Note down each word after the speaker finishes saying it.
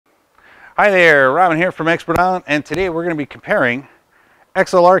Hi there, Robin here from Expert On, and today we're going to be comparing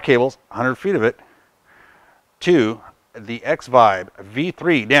XLR cables, 100 feet of it, to the Xvive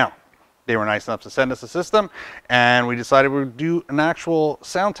V3. Now, they were nice enough to send us a system, and we decided we'd do an actual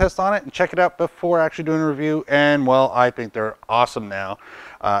sound test on it and check it out before actually doing a review, and well, I think they're awesome now.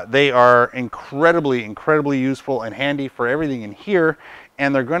 They are incredibly useful and handy for everything in here,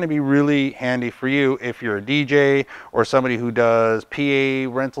 and they're going to be really handy for you if you're a DJ or somebody who does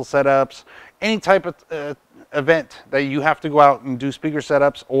PA rental setups, any type of event that you have to go out and do speaker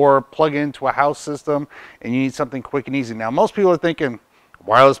setups or plug into a house system and you need something quick and easy. Now, most people are thinking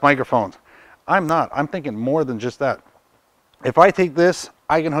wireless microphones. I'm not. I'm thinking more than just that. If I take this,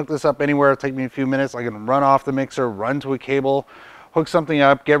 I can hook this up anywhere. It'll take me a few minutes. I can run off the mixer, run to a cable, hook something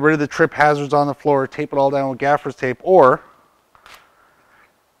up, get rid of the trip hazards on the floor, tape it all down with gaffer's tape, or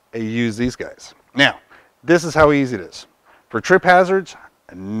use these guys. Now, this is how easy it is. For trip hazards,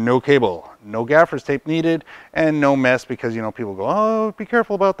 no cable, no gaffer's tape needed, and no mess because, you know, people go, oh, be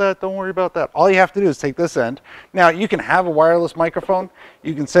careful about that, don't worry about that. All you have to do is take this end. Now, you can have a wireless microphone.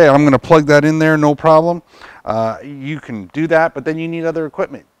 You can say, I'm going to plug that in there, no problem. You can do that, but then you need other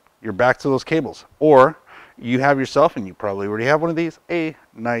equipment. You're back to those cables. Or you have yourself, and you probably already have one of these, a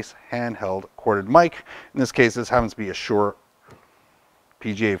nice handheld corded mic. In this case, this happens to be a SHURE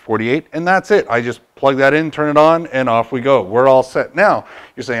PGA 48, and that's it. I just plug that in, turn it on, and off we go. We're all set. Now,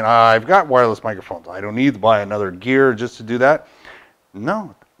 you're saying, I've got wireless microphones. I don't need to buy another gear just to do that.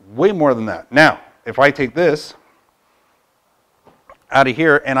 No, way more than that. Now, if I take this out of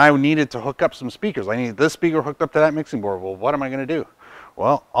here and I needed to hook up some speakers, I need this speaker hooked up to that mixing board. Well, what am I going to do?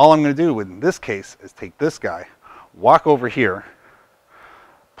 Well, all I'm going to do in this case is take this guy, walk over here,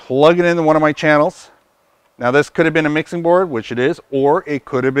 plug it into one of my channels. Now, this could have been a mixing board, which it is, or it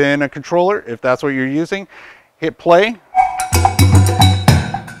could have been a controller, if that's what you're using. Hit play.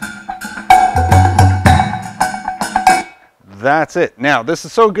 That's it. Now, this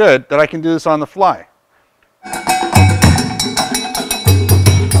is so good that I can do this on the fly.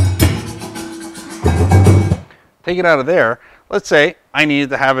 Take it out of there. Let's say I needed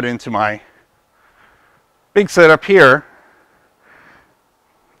to have it into my big setup here.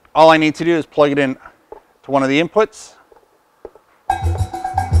 All I need to do is plug it in to one of the inputs.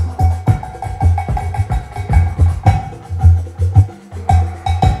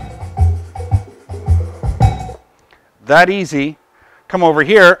 That easy. Come over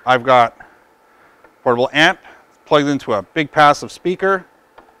here, I've got portable amp plugged into a big passive speaker.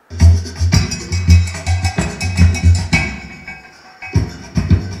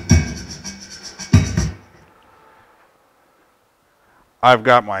 I've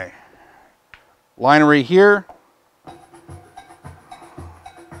got my line array here.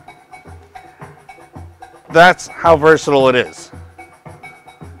 That's how versatile it is.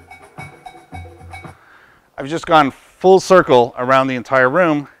 I've just gone full circle around the entire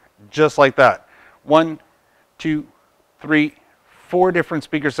room, just like that. 1, 2, 3, 4 different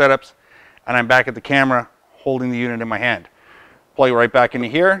speaker setups, and I'm back at the camera holding the unit in my hand. Plug it right back into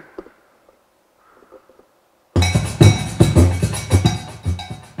here.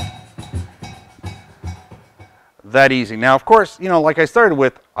 That easy. Now, of course, you know, like I started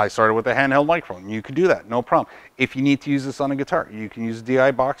with a handheld microphone. You could do that, no problem. If you need to use this on a guitar, you can use a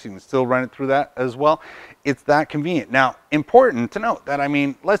DI box. You can still run it through that as well. It's that convenient. Now, important to note that, I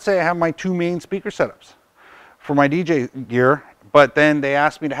mean, let's say I have my 2 main speaker setups for my DJ gear, but then they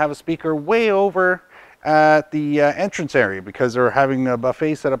asked me to have a speaker way over at the entrance area because they're having a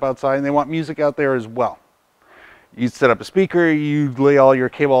buffet set up outside and they want music out there as well. You set up a speaker, you lay all your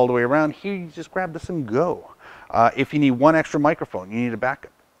cable all the way around. Here, you just grab this and go. If you need one extra microphone, you need a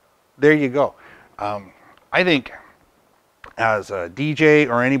backup. There you go. I think as a DJ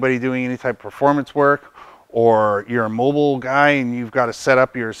or anybody doing any type of performance work, or you're a mobile guy and you've got to set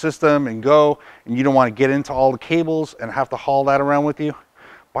up your system and go, and you don't want to get into all the cables and have to haul that around with you,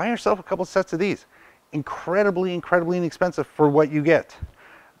 buy yourself a couple sets of these. Incredibly inexpensive for what you get.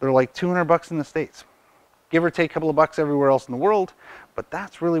 They're like $200 in the States. Give or take a couple of bucks everywhere else in the world, but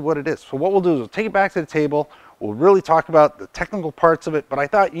that's really what it is. So what we'll do is we'll take it back to the table. We'll really talk about the technical parts of it, but I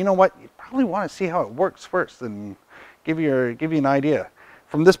thought, you know what, you probably want to see how it works first and give you an idea.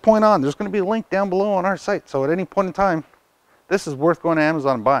 From this point on, there's going to be a link down below on our site, so at any point in time, this is worth going to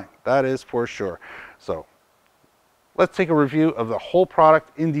Amazon and buying. That is for sure. So let's take a review of the whole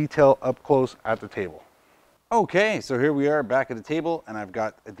product in detail up close at the table. Okay, so here we are back at the table, and I've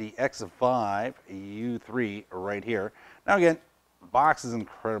got the Xvive U3 right here. Now again, box is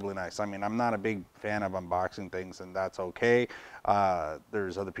incredibly nice. I mean, I'm not a big fan of unboxing things, and that's okay.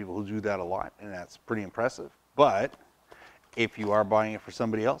 There's other people who do that a lot, and that's pretty impressive. But If you are buying it for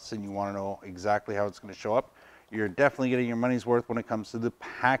somebody else and you want to know exactly how it's going to show up, you're definitely getting your money's worth when it comes to the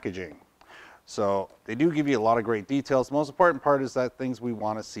packaging. So they do give you a lot of great details. The most important part is that things we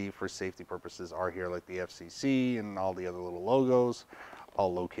want to see for safety purposes are here, like the FCC and all the other little logos,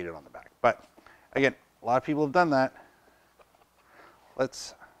 all located on the back. But again, a lot of people have done that.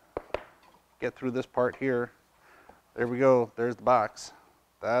 Let's get through this part here. There we go. There's the box.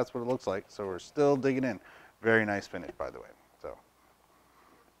 That's what it looks like. So we're still digging in. Very nice finish, by the way. So,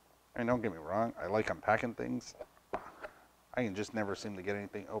 and don't get me wrong, I like unpacking things. I can just never seem to get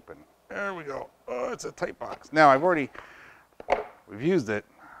anything open. There we go. Oh, it's a tight box. Now we've used it.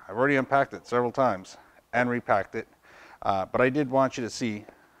 I've already unpacked it several times and repacked it. But I did want you to see,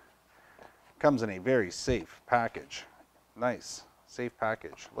 it comes in a very safe package. Nice, safe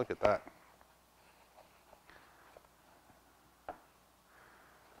package. Look at that.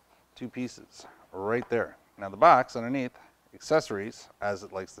 2 pieces right there. Now the box underneath, accessories, as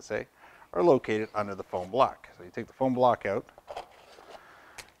it likes to say, are located under the foam block. So you take the foam block out.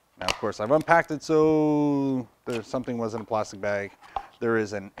 Now, of course, I've unpacked it so there's something was in a plastic bag. There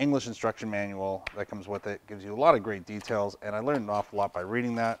is an English instruction manual that comes with it. Gives you a lot of great details, and I learned an awful lot by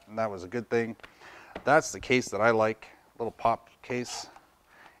reading that, and that was a good thing. That's the case that I like, little pop case.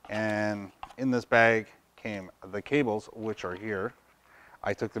 And in this bag came the cables, which are here.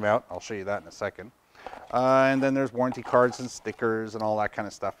 I took them out. I'll show you that in a second. And then there's warranty cards and stickers and all that kind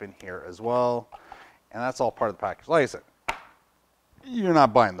of stuff in here as well. And that's all part of the package. Like I said, you're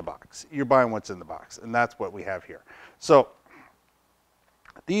not buying the box. You're buying what's in the box. And that's what we have here. So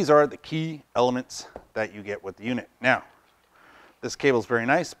these are the key elements that you get with the unit. Now, this cable is very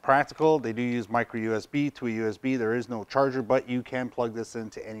nice, practical. They do use micro USB to a USB. There is no charger, but you can plug this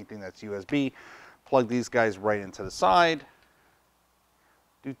into anything that's USB. Plug these guys right into the side.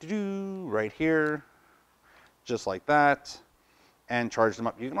 Right here, just like that, and charge them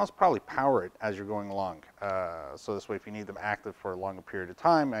up. You can also probably power it as you're going along. So this way, if you need them active for a longer period of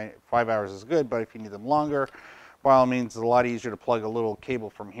time, 5 hours is good, but if you need them longer, by all means, it's a lot easier to plug a little cable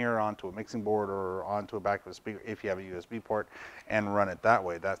from here onto a mixing board or onto a back of a speaker if you have a USB port and run it that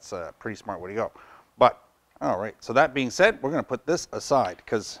way. That's a pretty smart way to go. But, all right, so that being said, we're going to put this aside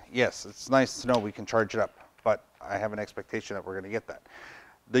because, yes, it's nice to know we can charge it up, but I have an expectation that we're going to get that.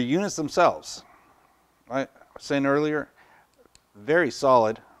 The units themselves, I was saying earlier, very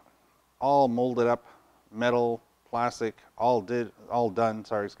solid, all molded up, metal, plastic, all done,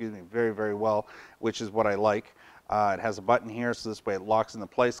 very, very well, which is what I like. It has a button here, so this way it locks into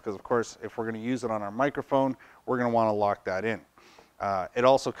place, because of course, if we're going to use it on our microphone, we're going to want to lock that in. It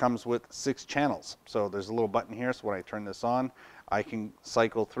also comes with 6 channels. So there's a little button here, so when I turn this on, I can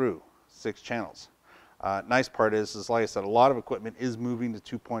cycle through 6 channels. Nice part is like I said, a lot of equipment is moving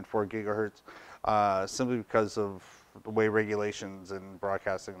to 2.4 gigahertz simply because of the way regulations and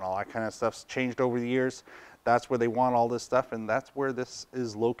broadcasting and all that kind of stuff's changed over the years. That's where they want all this stuff, and that's where this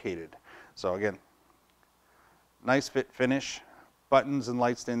is located. So again, nice fit finish, buttons and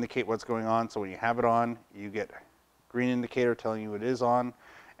lights to indicate what's going on. So when you have it on, you get green indicator telling you it is on,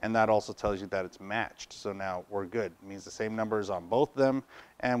 and that also tells you that it's matched. So now we're good. It means the same numbers on both of them,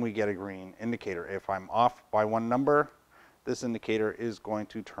 and we get a green indicator. If I'm off by one number, this indicator is going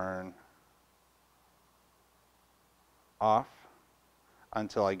to turn off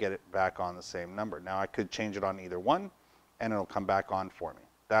until I get it back on the same number. Now I could change it on either one, and it'll come back on for me.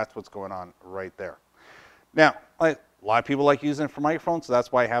 That's what's going on right there. Now, a lot of people like using it for microphones, so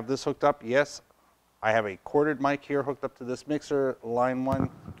that's why I have this hooked up. Yes, I have a corded mic here hooked up to this mixer, line 1.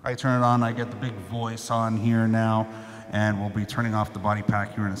 I turn it on, I get the big voice on here now, and we'll be turning off the body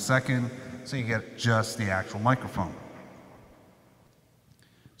pack here in a second, so you get just the actual microphone.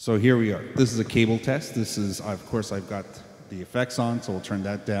 So here we are. This is a cable test. This is, of course, I've got the effects on, so we'll turn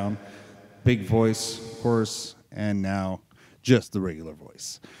that down. Big voice, of course, and now just the regular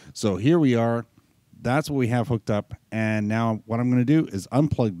voice. So here we are. That's what we have hooked up, and now what I'm going to do is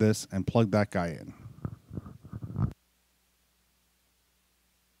unplug this and plug that guy in.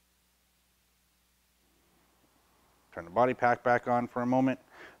 Turn the body pack back on for a moment.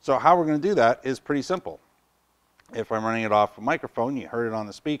 So how we're going to do that is pretty simple. If I'm running it off a microphone, you heard it on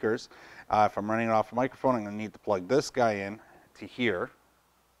the speakers. If I'm running it off a microphone, I'm going to need to plug this guy in to here.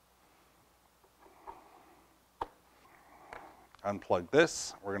 Unplug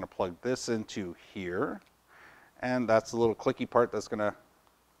this. We're going to plug this into here. And that's the little clicky part that's going to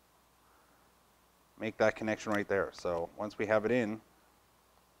make that connection right there. So once we have it in,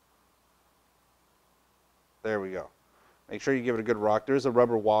 there we go. Make sure you give it a good rock. There's a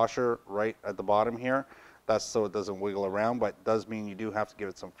rubber washer right at the bottom here. That's so it doesn't wiggle around, but it does mean you do have to give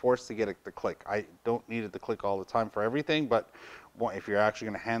it some force to get it to click. I don't need it to click all the time for everything, but if you're actually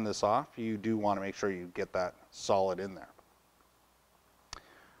going to hand this off, you do want to make sure you get that solid in there.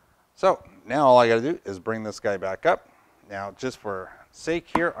 So now all I got to do is bring this guy back up. Now, just for sake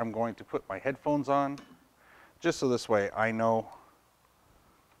here, I'm going to put my headphones on, just so this way I know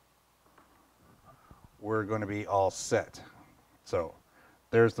we're going to be all set. So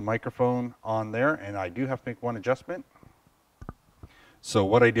there's the microphone on there, and I do have to make one adjustment. So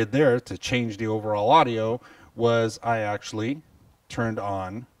what I did there to change the overall audio was I actually turned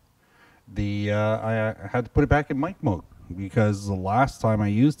on the, I had to put it back in mic mode, because the last time I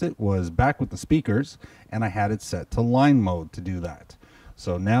used it was back with the speakers, and I had it set to line mode to do that.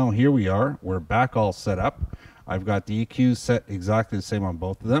 So now here we are, we're back all set up. I've got the EQs set exactly the same on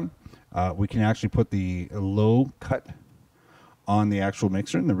both of them. We can actually put the low cut on the actual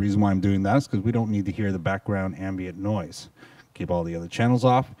mixer, and the reason why I'm doing that is because we don't need to hear the background ambient noise. Keep all the other channels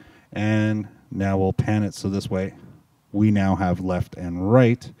off, and now we'll pan it so this way we now have left and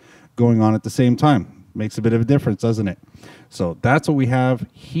right going on at the same time. Makes a bit of a difference, doesn't it? So that's what we have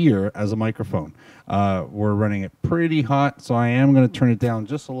here as a microphone. We're running it pretty hot, so I am going to turn it down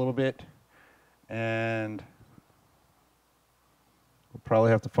just a little bit, and we'll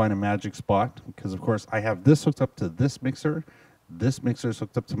probably have to find a magic spot, because of course I have this hooked up to this mixer. This mixer is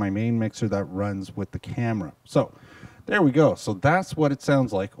hooked up to my main mixer that runs with the camera. So there we go. So that's what it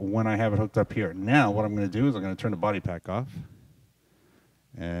sounds like when I have it hooked up here. Now what I'm going to do is I'm going to turn the body pack off.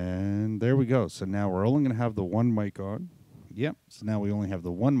 And there we go. So now we're only going to have the one mic on. Yep. So now we only have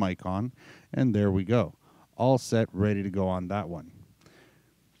the one mic on. And there we go. All set, ready to go on that one.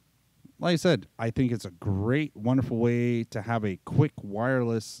 Like I said, I think it's a great, wonderful way to have a quick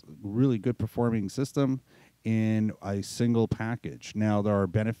wireless, really good performing system in a single package. Now, there are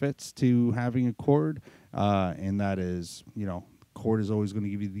benefits to having a cord, and that is, you know, cord is always going to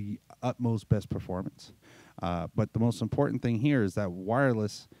give you the utmost best performance. But the most important thing here is that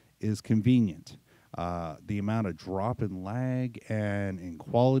wireless is convenient. The amount of drop in lag and in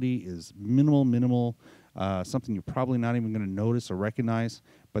quality is minimal, something you're probably not even going to notice or recognize,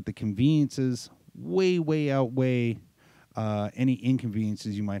 but the conveniences way outweigh any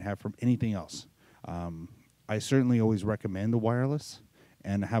inconveniences you might have from anything else. I certainly always recommend the wireless,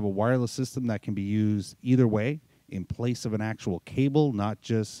 and have a wireless system that can be used either way in place of an actual cable, not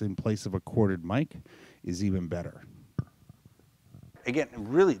just in place of a corded mic, is even better. Again,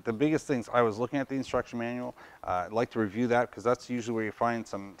 really, the biggest things, I was looking at the instruction manual. I'd like to review that, because that's usually where you find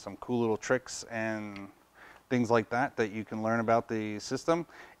some cool little tricks and things like that that you can learn about the system.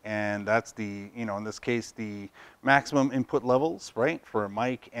 And that's the, you know, in this case, the maximum input levels, right, for a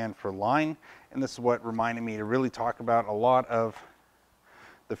mic and for line. And this is what reminded me to really talk about a lot of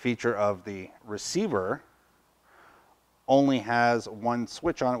the feature of the receiver. Only has one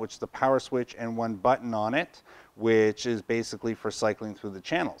switch on it, which is the power switch, and one button on it, which is basically for cycling through the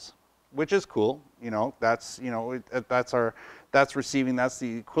channels, which is cool. You know, that's, you know, that's receiving, that's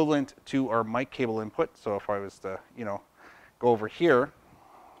the equivalent to our mic cable input. So if I was to, you know, go over here,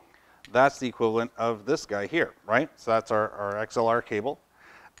 that's the equivalent of this guy here, right? So that's our XLR cable.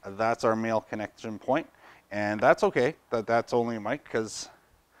 That's our male connection point, and that's okay. That's only a mic, because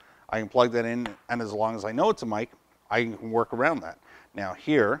I can plug that in, and as long as I know it's a mic, I can work around that. Now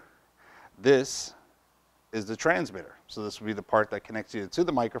here, this is the transmitter. So this would be the part that connects either to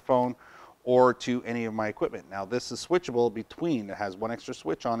the microphone or to any of my equipment. Now this is switchable between, it has one extra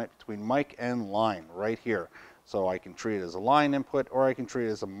switch on it between mic and line right here. So I can treat it as a line input, or I can treat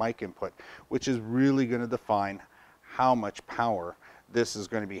it as a mic input, which is really going to define how much power this is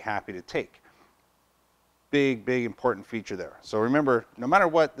going to be happy to take. Big important feature there. So remember, no matter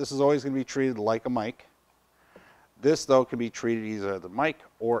what, this is always going to be treated like a mic. This though can be treated either as a mic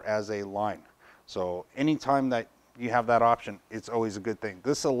or as a line. So anytime that you have that option, it's always a good thing.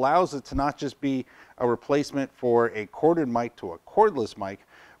 This allows it to not just be a replacement for a corded mic to a cordless mic,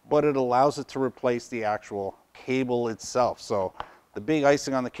 but it allows it to replace the actual cable itself. So the big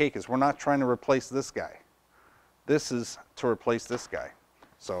icing on the cake is we're not trying to replace this guy. This is to replace this guy.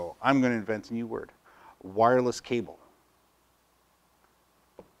 So I'm going to invent a new word. Wireless cable.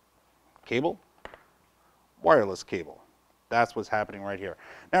 Cable? Wireless cable. That's what's happening right here.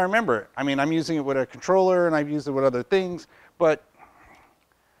 Now remember, I mean, I'm using it with a controller, and I've used it with other things, but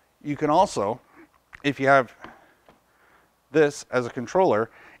you can also, if you have this as a controller,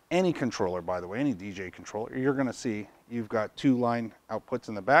 any controller, by the way, any DJ controller, you're going to see you've got two line outputs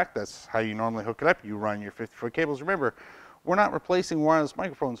in the back. That's how you normally hook it up. You run your 50-foot cables. Remember, we're not replacing wireless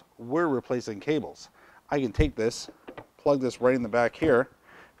microphones. We're replacing cables. I can take this, plug this right in the back here.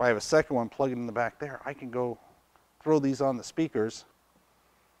 If if I have a second one plugged in the back there, I can go throw these on the speakers.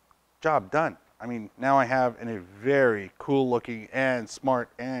 Job done. I mean, now I have a very cool looking and smart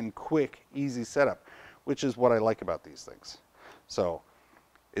and quick, easy setup, which is what I like about these things. So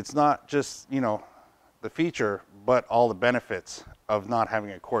it's not just, you know, the feature, but all the benefits of not having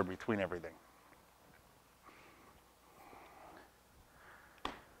a cord between everything.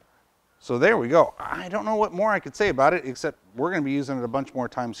 So there we go. I don't know what more I could say about it, except we're going to be using it a bunch more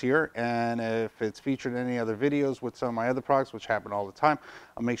times here. And if it's featured in any other videos with some of my other products, which happen all the time,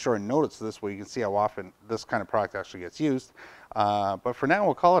 I'll make sure I notice this way you can see how often this kind of product actually gets used. But for now,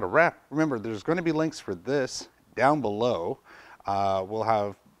 we'll call it a wrap. Remember, there's going to be links for this down below. We'll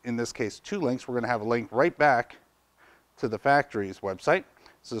have, in this case, 2 links. We're going to have a link right back to the factory's website.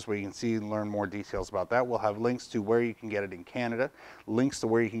 So this way you can see and learn more details about that. We'll have links to where you can get it in Canada, links to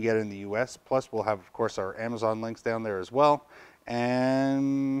where you can get it in the US, plus we'll have, of course, our Amazon links down there as well.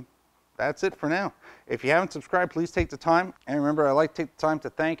 And that's it for now. If you haven't subscribed, please take the time. And remember, I like to take the time to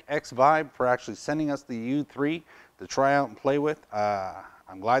thank Xvive for actually sending us the U3 to try out and play with.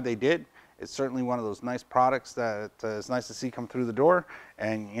 I'm glad they did. It's certainly one of those nice products that is nice to see come through the door.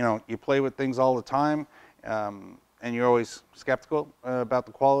 And, you know, you play with things all the time. And you're always skeptical about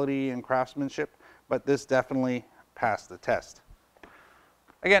the quality and craftsmanship, but this definitely passed the test.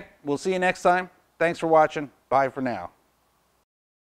 Again, we'll see you next time. Thanks for watching. Bye for now.